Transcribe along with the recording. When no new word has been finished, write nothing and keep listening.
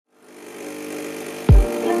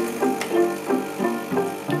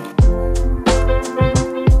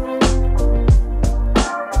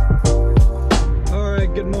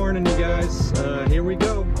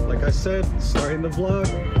said, starting the vlog.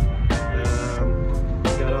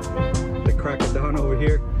 Got up the crack of dawn over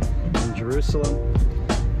here in Jerusalem,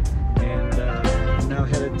 and now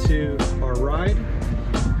headed to our ride.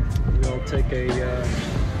 We'll take a,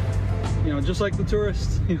 you know, just like the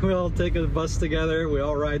tourists, we all take a bus together, we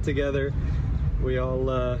all ride together, we all,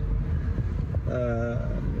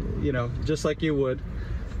 you know, just like you would.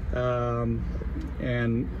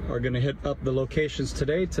 And are going to hit up the locations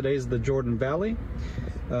today. Today's the Jordan Valley.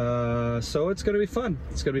 So it's going to be fun.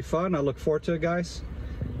 It's going to be fun. I look forward to it, guys.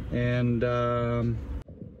 And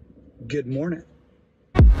good morning.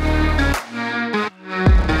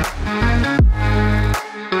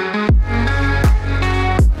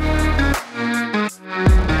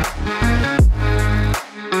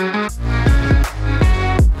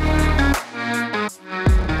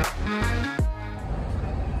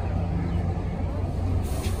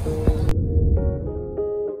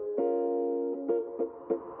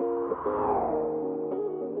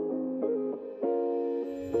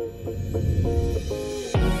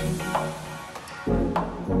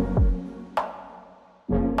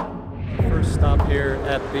 First stop here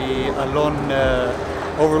at the Alon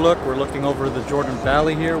overlook. We're looking over the Jordan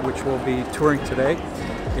Valley here, which we'll be touring today.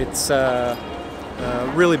 It's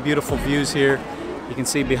really beautiful views here. You can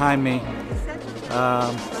see behind me.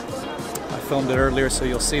 I filmed it earlier, so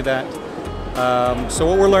you'll see that. So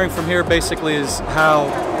what we're learning from here basically is how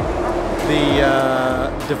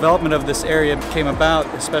the development of this area came about,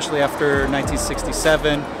 especially after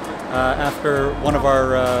 1967, after one of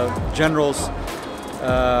our generals,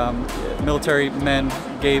 military men,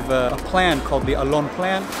 gave a plan called the Alon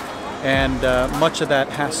Plan, and much of that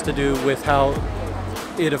has to do with how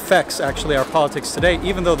it affects actually our politics today,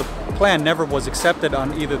 even though the plan never was accepted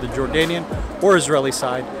on either the Jordanian or Israeli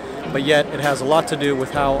side, but yet it has a lot to do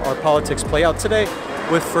with how our politics play out today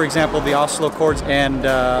with, for example, the Oslo Accords and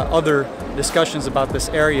other discussions about this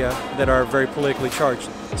area that are very politically charged.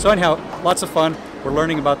 So anyhow, lots of fun. We're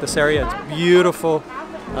learning about this area. It's beautiful,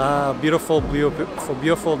 beautiful.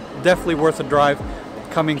 Definitely worth a drive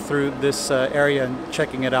coming through this area and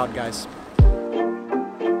checking it out, guys.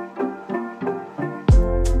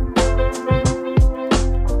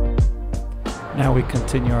 Now we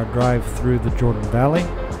continue our drive through the Jordan Valley,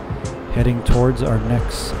 heading towards our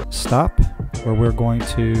next stop, where we're going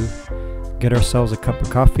to get ourselves a cup of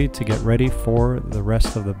coffee to get ready for the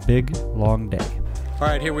rest of the big, long day. All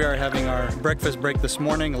right, here we are having our breakfast break this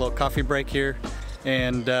morning, a little coffee break here.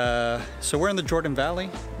 And so we're in the Jordan Valley.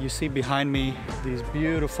 You see behind me these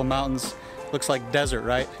beautiful mountains. Looks like desert,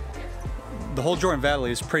 right? The whole Jordan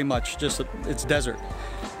Valley is pretty much just, it's desert,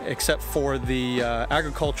 except for the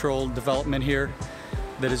agricultural development here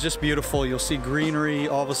that is just beautiful. You'll see greenery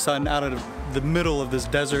all of a sudden out of the middle of this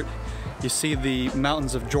desert. You see the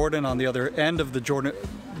mountains of Jordan on the other end of the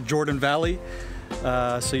Jordan Valley.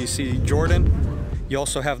 So you see Jordan. You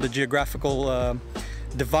also have the geographical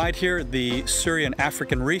divide here, the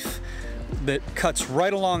Syrian-African Reef, that cuts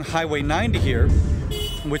right along Highway 90 here,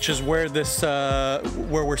 which is where this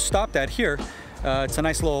where we're stopped at here. It's a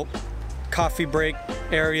nice little coffee break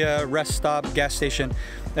area, rest stop, gas station.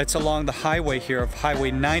 That's along the highway here of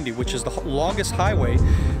Highway 90, which is the longest highway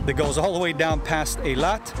that goes all the way down past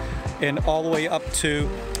Eilat and all the way up to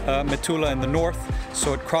Metula in the north.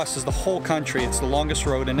 So it crosses the whole country. It's the longest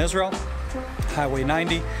road in Israel, Highway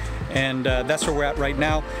 90. And that's where we're at right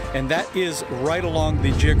now. And that is right along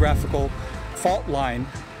the geographical fault line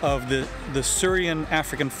of the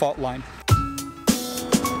Syrian-African fault line.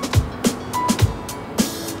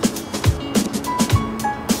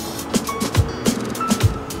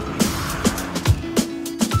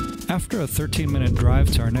 After a 13-minute drive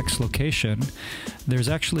to our next location, there's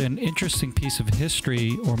actually an interesting piece of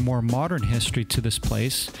history, or more modern history, to this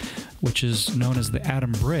place, which is known as the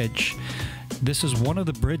Adam Bridge. This is one of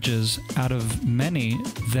the bridges out of many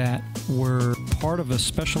that were part of a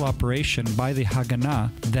special operation by the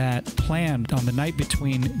Haganah that planned on the night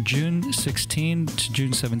between June 16 to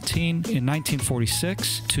June 17 in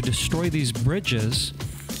 1946 to destroy these bridges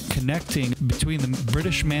connecting between the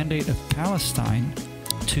British Mandate of Palestine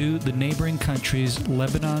to the neighboring countries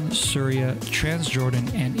Lebanon, Syria,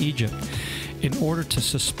 Transjordan, and Egypt in order to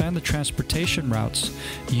suspend the transportation routes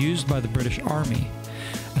used by the British Army.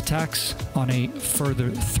 Attacks on a further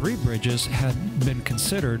 3 bridges had been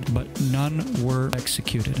considered, but none were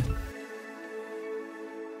executed.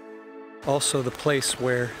 Also the place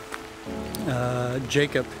where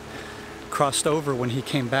Jacob crossed over when he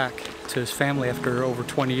came back to his family after over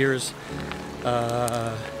 20 years,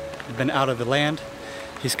 been out of the land.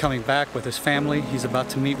 He's coming back with his family. He's about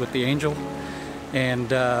to meet with the angel, and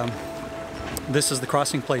this is the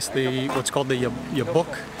crossing place, what's called the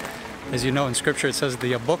Yabuk, As you know, in scripture it says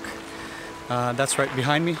the Yabuk. That's right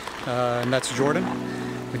behind me, and that's Jordan.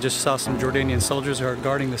 We just saw some Jordanian soldiers who are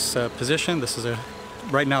guarding this position. This is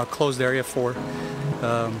right now a closed area for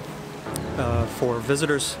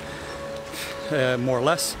visitors, more or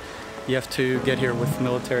less. You have to get here with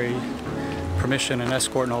military permission and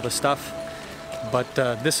escort and all this stuff. But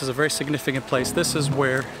this is a very significant place. This is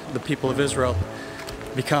where the people of Israel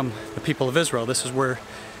become the people of Israel. This is where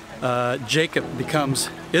Jacob becomes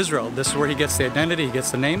Israel. This is where he gets the identity, he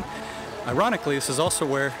gets the name. Ironically, this is also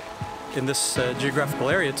where, in this geographical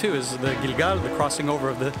area too, is the Gilgal, the crossing over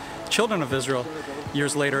of the children of Israel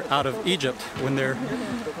years later out of Egypt when they're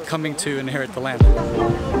coming to inherit the land.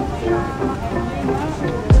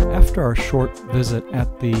 After our short visit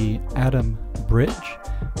at the Adam Bridge,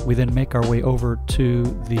 we then make our way over to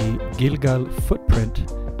the Gilgal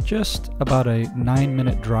footprint, just about a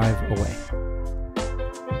 9-minute drive away.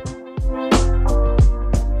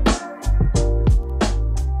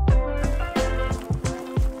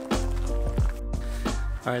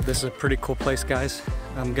 Alright, this is a pretty cool place, guys.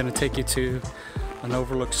 I'm going to take you to an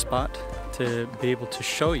overlooked spot to be able to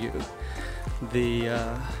show you the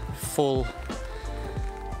full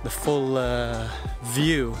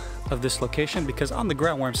view of this location, because on the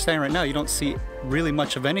ground where I'm standing right now you don't see really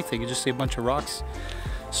much of anything. You just see a bunch of rocks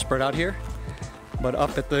spread out here, but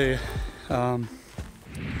up at the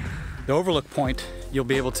overlook point you'll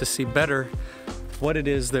be able to see better what it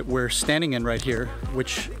is that we're standing in right here,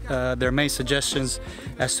 which there are many suggestions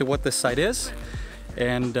as to what this site is,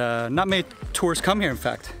 and not many tours come here, in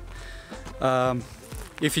fact.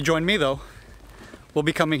 If you join me though, we'll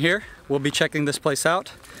be coming here, we'll be checking this place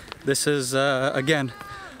out. This is again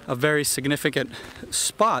a very significant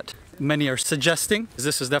spot. Many are suggesting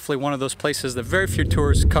this is definitely one of those places that very few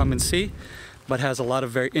tourists come and see, but has a lot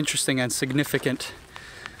of very interesting and significant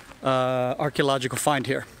archaeological find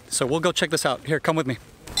here. So we'll go check this out. Here, come with me.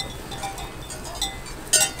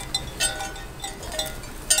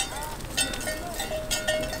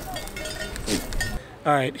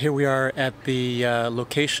 All right, here we are at the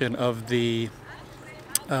location of the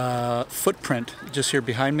footprint just here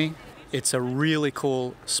behind me. It's a really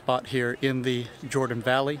cool spot here in the Jordan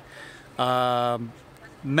Valley.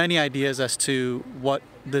 Many ideas as to what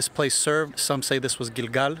this place served. Some say this was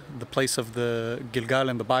Gilgal, the place of the Gilgal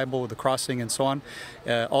in the Bible, the crossing and so on.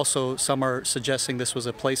 Also, some are suggesting this was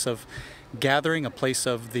a place of gathering, a place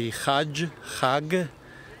of the Chag,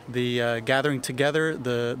 the gathering together,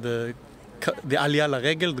 the Aliyah La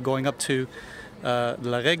Regel, the going up to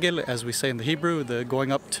La Regel, as we say in the Hebrew, the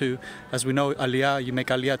going up to, as we know, Aliyah, you make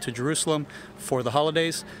Aliyah to Jerusalem for the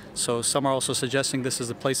holidays. So some are also suggesting this is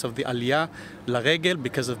the place of the Aliyah, La Regel,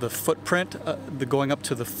 because of the footprint, the going up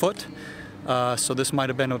to the foot. So this might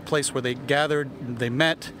have been a place where they gathered, they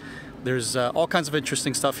met. There's all kinds of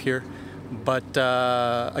interesting stuff here. But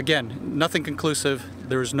again, nothing conclusive.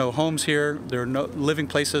 There's no homes here. There are no living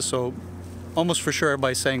places. So almost for sure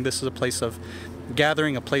everybody's saying this is a place of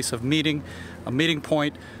gathering, a place of meeting, a meeting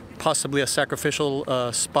point, possibly a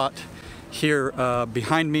sacrificial spot here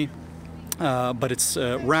behind me. But it's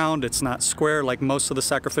round, it's not square like most of the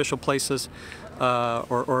sacrificial places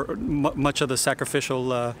or much of the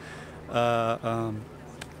sacrificial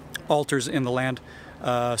altars in the land.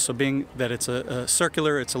 So being that it's a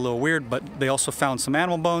circular, it's a little weird, but they also found some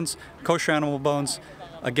animal bones, kosher animal bones.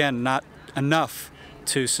 Again, not enough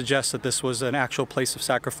to suggest that this was an actual place of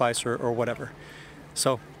sacrifice or whatever.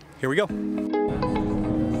 So here we go.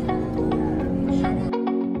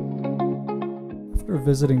 After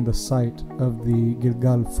visiting the site of the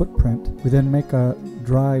Gilgal footprint, we then make a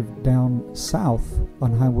drive down south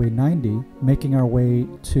on Highway 90, making our way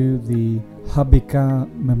to the Habika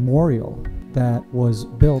Memorial that was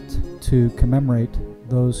built to commemorate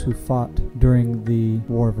those who fought during the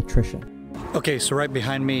War of Attrition. Okay, so right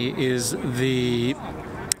behind me is the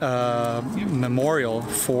memorial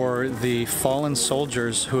for the fallen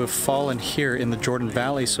soldiers who have fallen here in the Jordan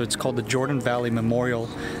Valley. So it's called the Jordan Valley Memorial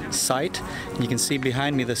Site. You can see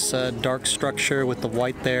behind me this dark structure with the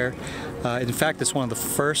white there. In fact, it's one of the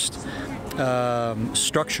first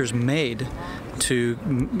structures made to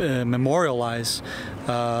memorialize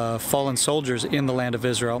fallen soldiers in the land of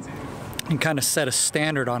Israel, and kind of set a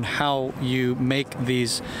standard on how you make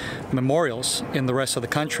these memorials in the rest of the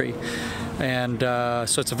country. And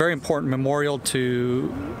so it's a very important memorial to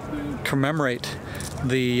commemorate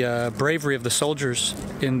the bravery of the soldiers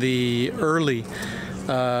in the early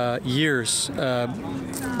years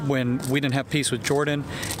when we didn't have peace with Jordan,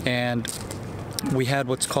 and we had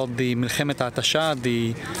what's called the Milchemet Atasha,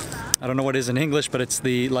 the I don't know what it is in English, but it's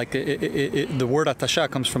the the word atasha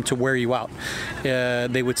comes from to wear you out.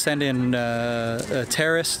 They would send in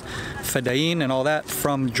terrorists, fadain, and all that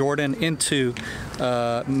from Jordan into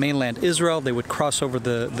mainland Israel. They would cross over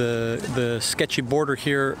the sketchy border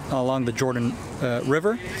here along the Jordan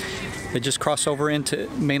River. They just cross over into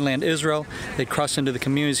mainland Israel. They'd cross into the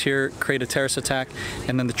communities here, create a terrorist attack,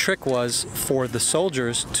 and then the trick was for the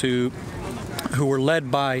soldiers who were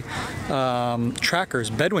led by trackers,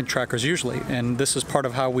 Bedouin trackers usually, and this is part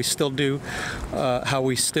of how we still do, how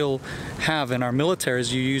we still have in our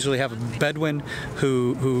militaries. You usually have a Bedouin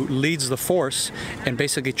who leads the force and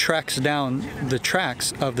basically tracks down the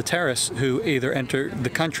tracks of the terrorists who either enter the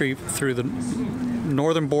country through the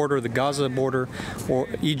northern border, the Gaza border, or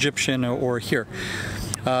Egyptian, or here.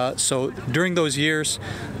 So during those years,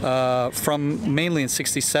 from mainly in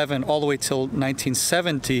 '67 all the way till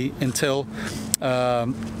 1970, until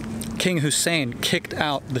King Hussein kicked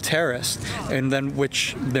out the terrorists, and then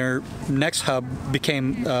which their next hub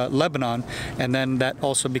became Lebanon, and then that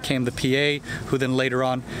also became the PA, who then later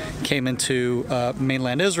on came into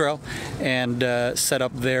mainland Israel and set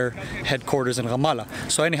up their headquarters in Ramallah.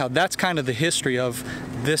 So anyhow, that's kind of the history of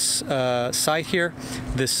this site here,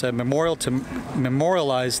 this memorial, to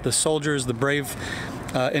memorialize the soldiers, the brave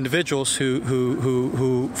individuals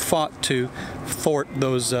who fought to thwart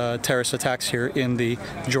those terrorist attacks here in the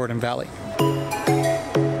Jordan Valley.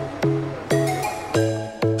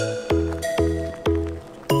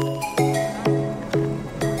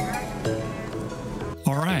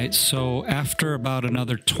 So after about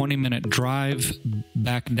another 20-minute drive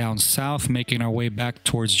back down south, making our way back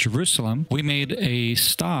towards Jerusalem, we made a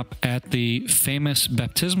stop at the famous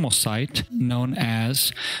baptismal site known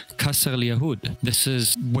as Qasr al-Yahud. This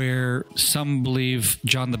is where some believe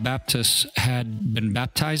John the Baptist had been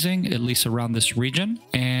baptizing, at least around this region.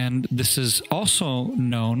 And this is also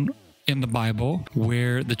known in the Bible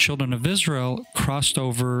where the children of Israel crossed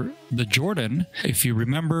over the Jordan. If you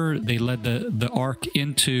remember, they led the ark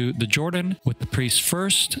into the Jordan with the priests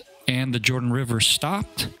first, and the Jordan River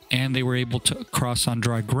stopped, and they were able to cross on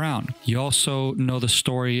dry ground. You also know the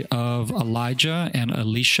story of Elijah and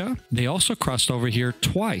Elisha. They also crossed over here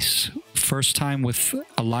twice. First time with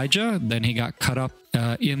Elijah, then he got cut up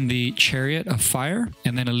in the chariot of fire,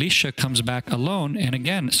 and then Elisha comes back alone and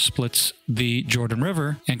again splits the Jordan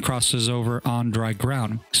River and crosses over on dry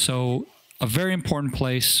ground. So a very important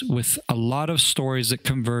place with a lot of stories that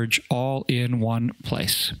converge all in one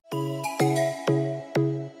place.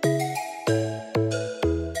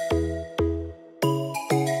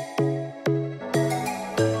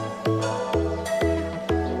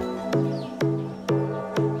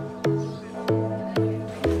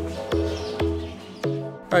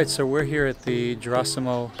 All right, so we're here at the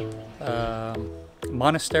Geronimo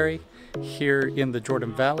Monastery here in the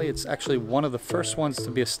Jordan Valley. It's actually one of the first ones to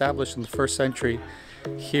be established in the 1st century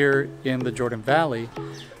here in the Jordan Valley.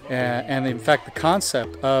 And in fact, the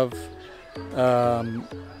concept of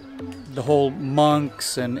the whole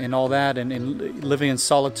monks and all that, and living in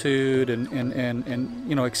solitude and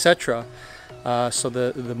you know, etc. So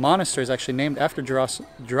the monastery is actually named after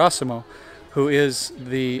Geronimo, who is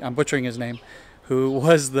the, I'm butchering his name, who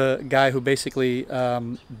was the guy who basically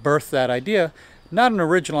birthed that idea. Not an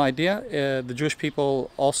original idea. The Jewish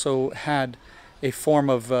people also had a form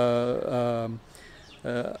of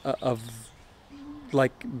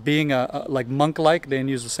like being like monk-like. They didn't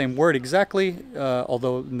use the same word exactly,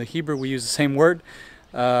 although in the Hebrew we use the same word,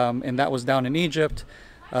 and that was down in Egypt.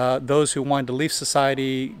 Those who wanted to leave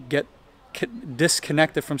society, get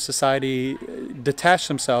disconnected from society, detach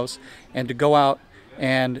themselves, and to go out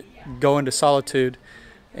and go into solitude,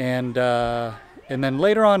 and then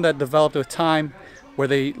later on that developed with time, where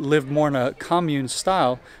they lived more in a commune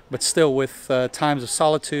style, but still with times of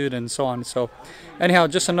solitude and so on. So anyhow,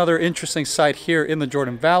 just another interesting site here in the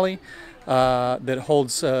Jordan Valley that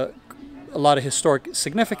holds a lot of historic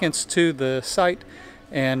significance to the site,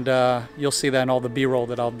 and you'll see that in all the B-roll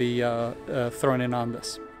that I'll be throwing in on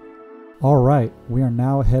this. All right, we are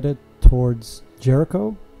now headed towards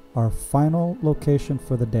Jericho, our final location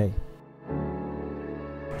for the day.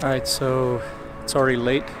 All right, so it's already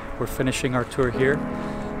late. We're finishing our tour here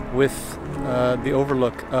with the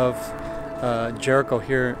overlook of Jericho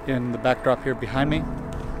here in the backdrop here behind me.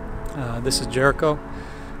 This is Jericho,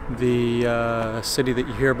 the city that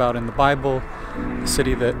you hear about in the Bible, the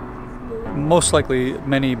city that most likely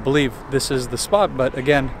many believe this is the spot, but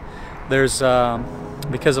again, there's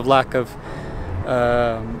because of lack of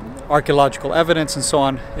archaeological evidence and so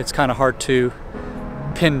on, it's kind of hard to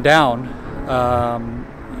pin down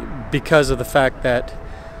because of the fact that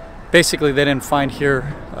basically they didn't find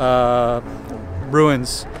here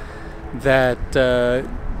ruins that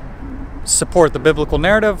support the biblical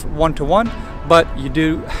narrative one-to-one, but you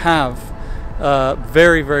do have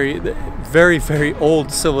very, very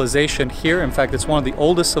old civilization here. In fact, it's one of the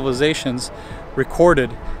oldest civilizations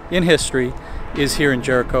recorded in history is here in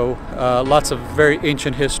Jericho. Lots of very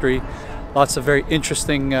ancient history, lots of very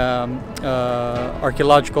interesting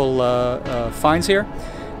archaeological finds here.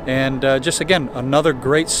 And just again, another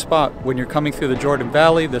great spot when you're coming through the Jordan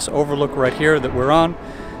Valley. This overlook right here that we're on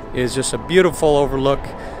is just a beautiful overlook.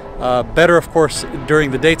 Better, of course,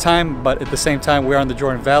 during the daytime, but at the same time, we're on the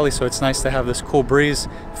Jordan Valley, so it's nice to have this cool breeze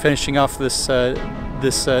finishing off this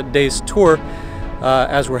day's tour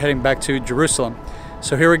as we're heading back to Jerusalem.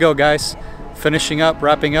 So here we go, guys. Finishing up,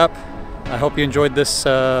 wrapping up. I hope you enjoyed this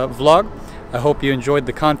vlog. I hope you enjoyed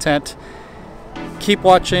the content. Keep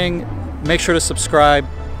watching. Make sure to subscribe.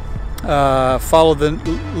 Follow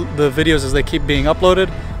the videos as they keep being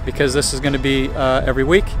uploaded, because this is going to be every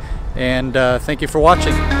week. And thank you for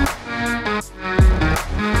watching.